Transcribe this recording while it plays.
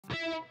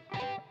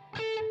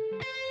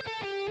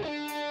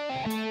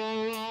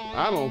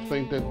I don't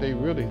think that they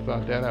really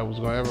thought that was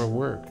going to ever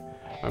work.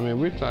 I mean,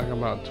 we're talking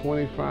about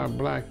 25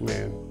 black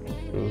men.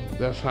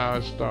 That's how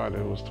it started.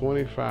 It was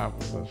 25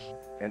 of us.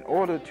 In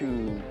order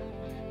to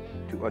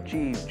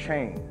achieve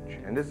change,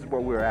 and this is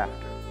what we're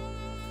after,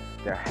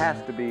 there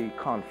has to be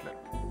conflict.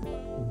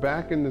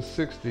 Back in the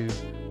 60s,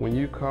 when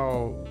you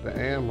called the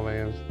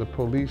ambulance, the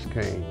police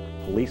came.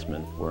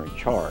 Policemen were in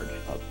charge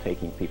of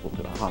taking people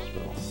to the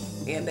hospital.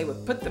 And they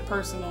would put the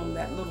person on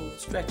that little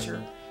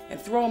stretcher and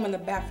throw them in the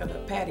back of the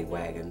paddy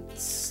wagon,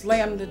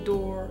 slam the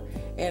door,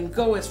 and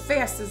go as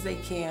fast as they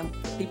can.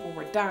 People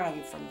were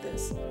dying from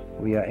this.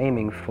 We are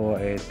aiming for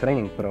a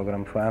training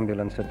program for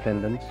ambulance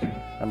attendants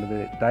under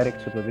the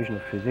direct supervision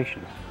of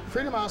physicians.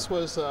 Freedom House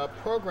was a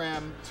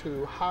program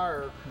to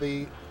hire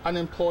the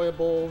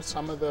unemployable,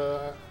 some of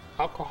the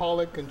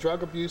alcoholic and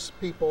drug abuse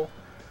people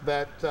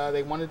that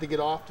they wanted to get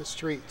off the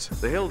streets.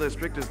 The Hill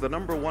District is the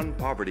 #1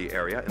 poverty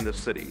area in the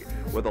city,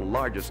 with the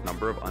largest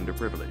number of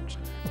underprivileged.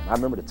 I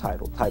remember the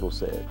title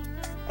said,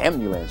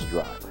 ambulance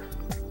driver.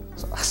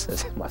 So I said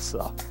to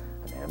myself,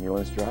 an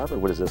ambulance driver?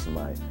 What is this, am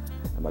I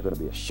gonna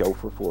be a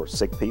chauffeur for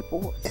sick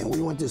people? And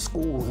we went to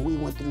school and we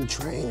went through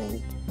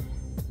training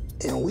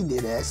and we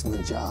did an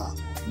excellent job.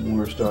 We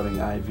were starting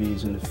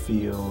IVs in the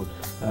field,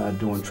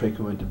 doing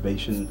tracheal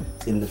intubation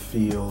in the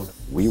field.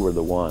 We were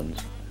the ones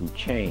who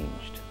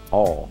changed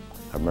all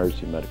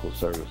emergency medical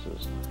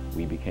services.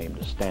 We became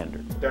the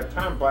standard. At that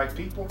time, black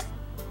people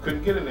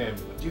couldn't get an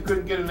ambulance. You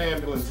couldn't get an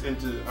ambulance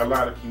into a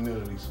lot of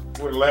communities.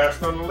 We're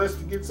last on the list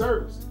to get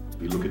service.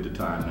 If you look at the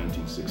time,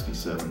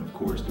 1967, of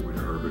course, there were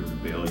the urban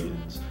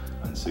rebellions.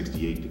 On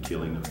 68, the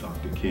killing of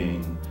Dr.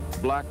 King.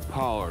 Black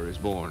power is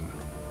born.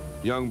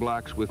 Young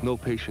blacks with no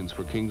patience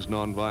for King's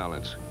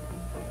nonviolence.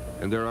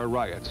 And there are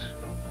riots,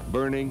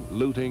 burning,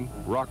 looting,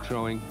 rock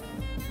throwing.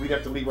 We'd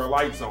have to leave our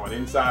lights on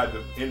inside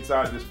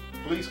this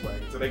police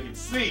wagon so they could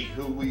see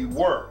who we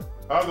were.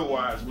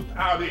 Otherwise,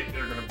 without it,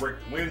 they're gonna break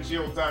the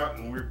windshields out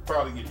and we'd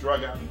probably get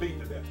drug out and beat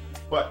to death.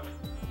 But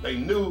they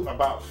knew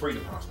about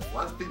Freedom House.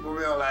 Once people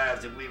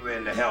realized that we were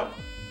in to help,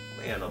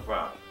 we had no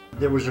problem.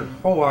 There was a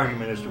whole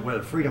argument as to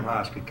whether Freedom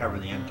House could cover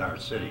the entire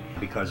city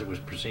because it was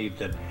perceived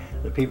that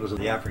the peoples of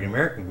the African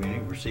American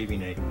community were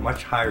receiving a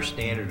much higher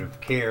standard of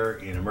care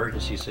in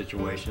emergency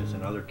situations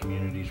than other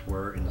communities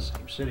were in the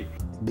same city.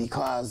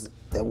 Because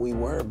that we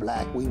were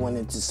black, we went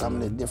into some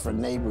of the different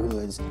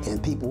neighborhoods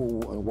and people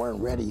weren't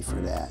ready for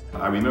that.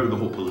 I remember the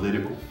whole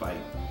political fight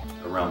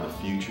around the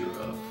future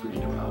of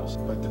Freedom House.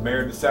 But the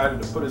mayor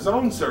decided to put his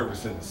own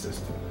service in the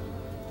system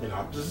in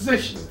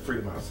opposition to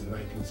Freedom House in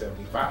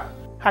 1975.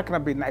 How can I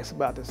be nice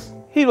about this?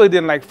 He really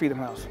didn't like Freedom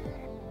House.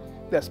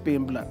 That's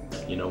being blunt.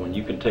 You know, when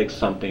you can take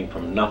something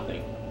from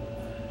nothing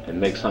and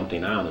make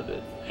something out of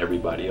it,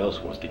 everybody else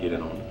wants to get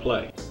in on the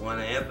play. I want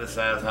to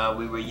emphasize how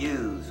we were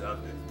used.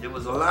 There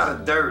was a lot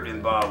of dirt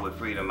involved with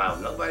Freedom House.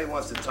 Nobody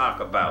wants to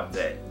talk about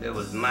that. There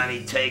was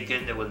money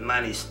taken, there was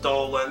money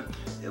stolen.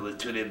 It was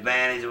to the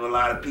advantage of a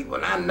lot of people.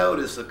 And I know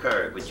this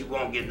occurred, but you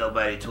won't get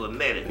nobody to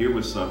admit it. Here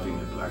was something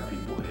that black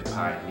people had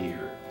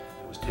pioneered.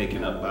 It was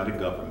taken up by the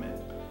government.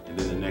 And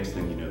then the next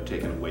thing you know,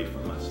 taken away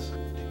from us.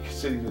 The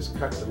city just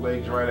cut the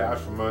legs right out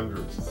from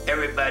under us.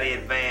 Everybody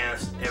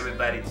advanced,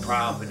 everybody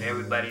profited,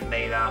 everybody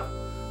made out,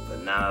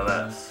 but none of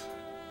us.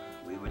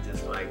 We were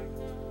just like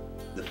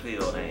the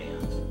field hands.